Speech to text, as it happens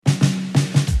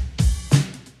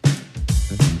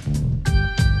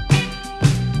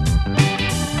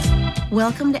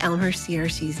Welcome to Elmhurst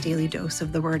CRC's Daily Dose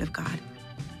of the Word of God.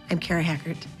 I'm Kara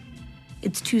Hackert.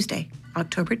 It's Tuesday,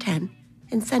 October 10,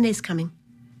 and Sunday's coming.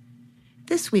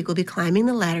 This week we'll be climbing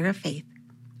the ladder of faith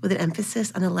with an emphasis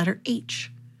on the letter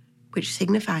H, which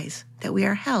signifies that we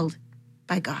are held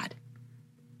by God.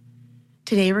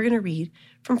 Today we're going to read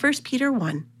from 1 Peter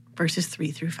 1, verses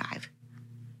 3 through 5.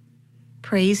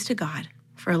 Praise to God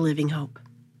for a living hope.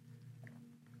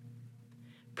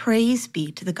 Praise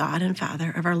be to the God and Father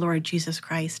of our Lord Jesus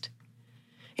Christ.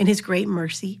 In his great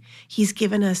mercy, he's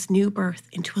given us new birth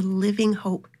into a living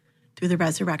hope through the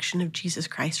resurrection of Jesus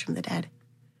Christ from the dead,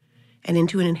 and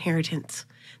into an inheritance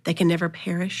that can never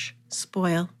perish,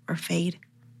 spoil, or fade.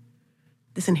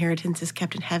 This inheritance is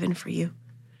kept in heaven for you,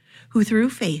 who through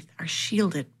faith are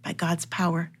shielded by God's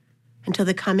power until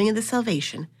the coming of the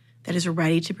salvation that is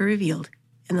ready to be revealed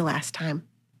in the last time.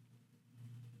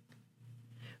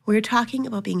 We're talking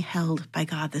about being held by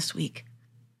God this week.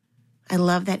 I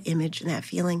love that image and that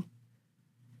feeling.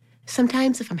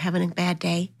 Sometimes if I'm having a bad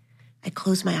day, I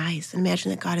close my eyes and imagine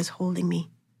that God is holding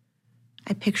me.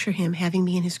 I picture him having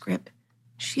me in his grip,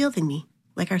 shielding me,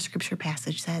 like our scripture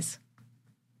passage says.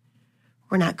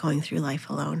 We're not going through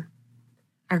life alone.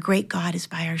 Our great God is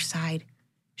by our side,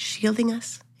 shielding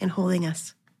us and holding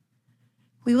us.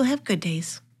 We will have good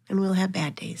days and we'll have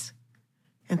bad days.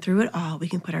 And through it all, we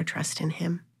can put our trust in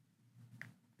him.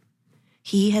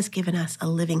 He has given us a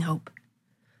living hope,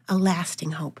 a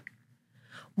lasting hope,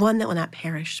 one that will not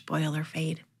perish, spoil, or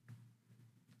fade.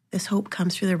 This hope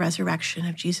comes through the resurrection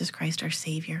of Jesus Christ, our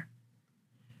Savior.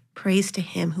 Praise to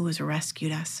him who has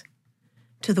rescued us,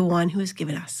 to the one who has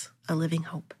given us a living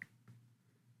hope.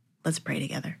 Let's pray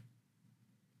together.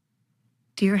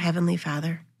 Dear Heavenly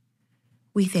Father,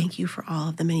 we thank you for all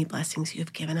of the many blessings you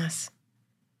have given us.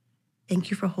 Thank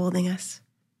you for holding us,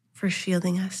 for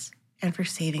shielding us, and for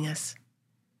saving us.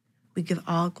 We give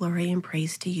all glory and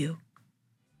praise to you.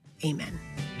 Amen.